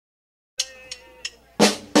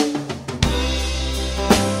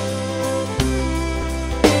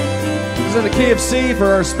in the key of C for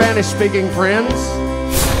our Spanish-speaking friends.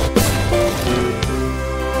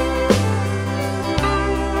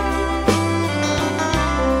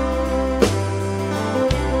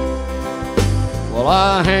 Well,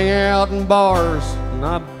 I hang out in bars and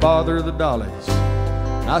I bother the dollies.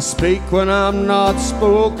 I speak when I'm not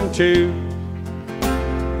spoken to.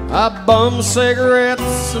 I bum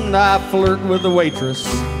cigarettes and I flirt with the waitress.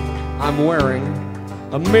 I'm wearing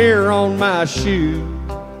a mirror on my shoe.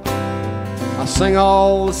 I sing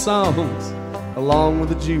all the songs along with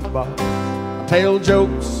the jukebox. I tell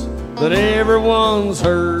jokes that everyone's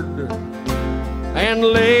heard. And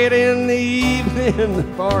late in the evening, the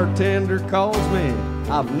bartender calls me.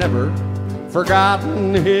 I've never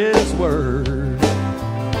forgotten his word.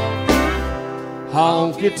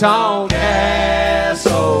 Honky Tonk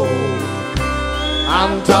Asshole,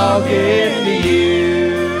 I'm talking to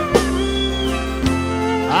you.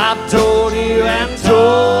 I've told you and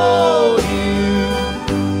told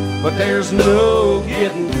you, but there's no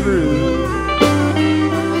getting through.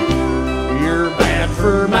 You're bad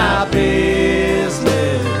for my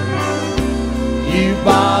business. You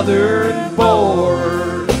bother and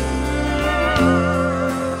bore.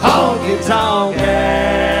 Honky Tonk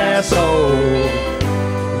Asshole,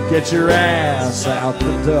 get your ass out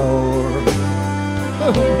the door.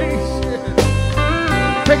 Holy shit.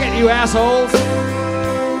 Cricket, you assholes.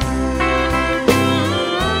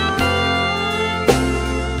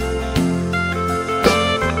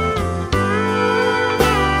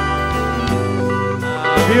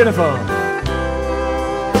 Beautiful.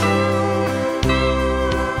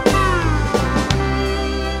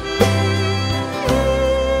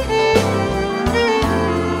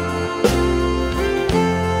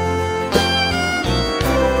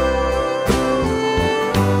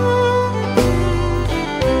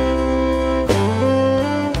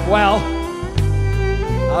 Well,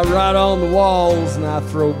 I write on the walls and I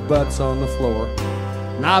throw butts on the floor.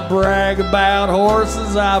 And I brag about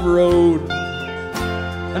horses I've rode.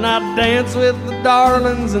 And I dance with the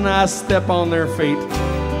darlings and I step on their feet.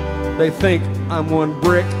 They think I'm one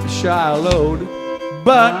brick shy load.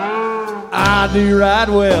 But I do right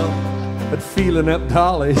well at feeling up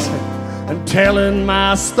dollies and telling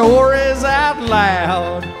my stories out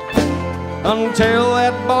loud. Until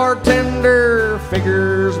that bartender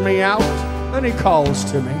figures me out and he calls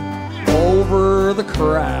to me over the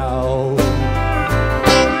crowd.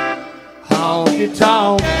 Honky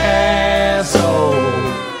Tonk Asshole,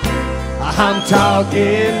 I'm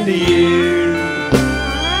talking to you.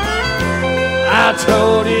 I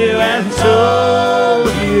told you and told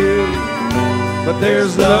you, but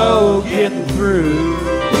there's no getting through.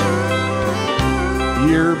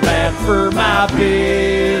 You're bad for my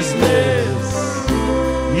business.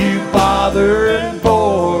 You bother and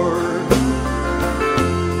bore.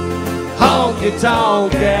 Honky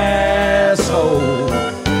Tonk Asshole,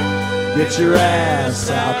 get your ass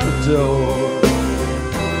out the door.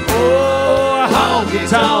 Oh, honky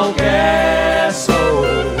tonk asshole,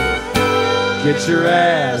 get your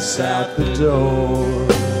ass out the door.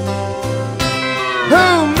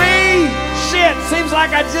 Who, me? Shit, seems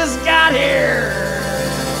like I just got here.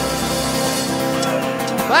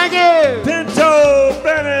 Thank you. Pinto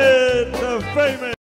Bennett, the famous.